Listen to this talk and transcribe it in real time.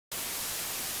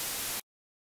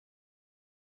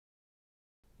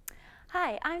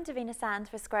Hi, I'm Davina Sands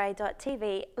for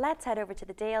SquareEyed.tv. Let's head over to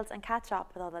the Dales and catch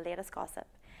up with all the latest gossip.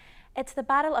 It's the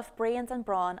battle of brains and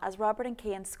brawn as Robert and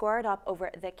Cain squared up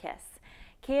over the kiss.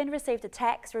 Cain received a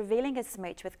text revealing his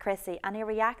smooch with Chrissie, and he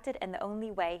reacted in the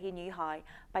only way he knew how,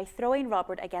 by throwing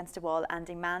Robert against a wall and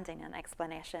demanding an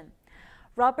explanation.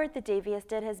 Robert the Devious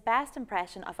did his best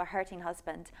impression of a hurting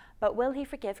husband, but will he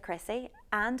forgive Chrissie?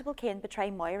 And will Cain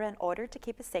betray Moira in order to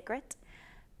keep a secret?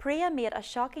 Priya made a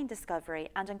shocking discovery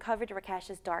and uncovered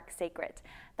Rakesh's dark secret,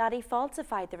 that he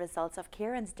falsified the results of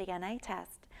Kieran's DNA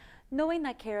test. Knowing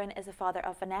that Kieran is the father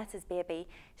of Vanessa's baby,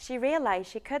 she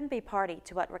realised she couldn't be party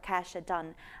to what Rakesh had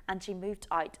done, and she moved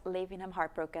out, leaving him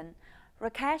heartbroken.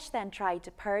 Rakesh then tried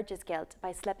to purge his guilt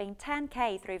by slipping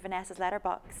 10k through Vanessa's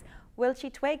letterbox. Will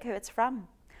she twig who it's from?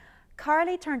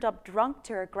 Carly turned up drunk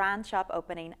to her grand shop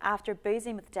opening after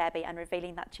boozing with Debbie and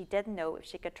revealing that she didn't know if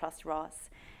she could trust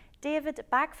Ross. David,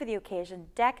 back for the occasion,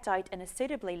 decked out in a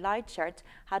suitably loud shirt,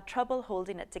 had trouble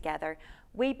holding it together.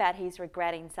 We bet he's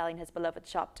regretting selling his beloved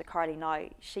shop to Carly now.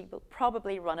 She will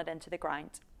probably run it into the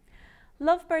ground.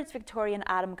 Lovebirds Victoria and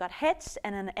Adam got hitched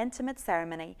in an intimate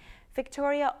ceremony.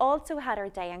 Victoria also had her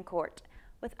day in court.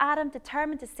 With Adam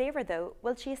determined to save her though,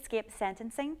 will she escape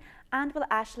sentencing? And will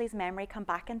Ashley's memory come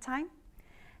back in time?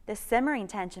 The simmering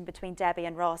tension between Debbie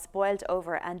and Ross boiled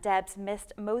over, and Debs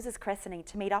missed Moses' christening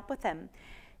to meet up with him.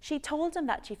 She told him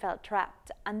that she felt trapped,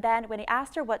 and then when he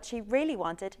asked her what she really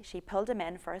wanted, she pulled him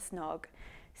in for a snog.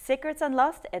 Secrets and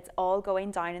lust, it's all going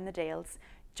down in the Dales.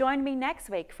 Join me next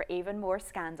week for even more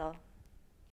scandal.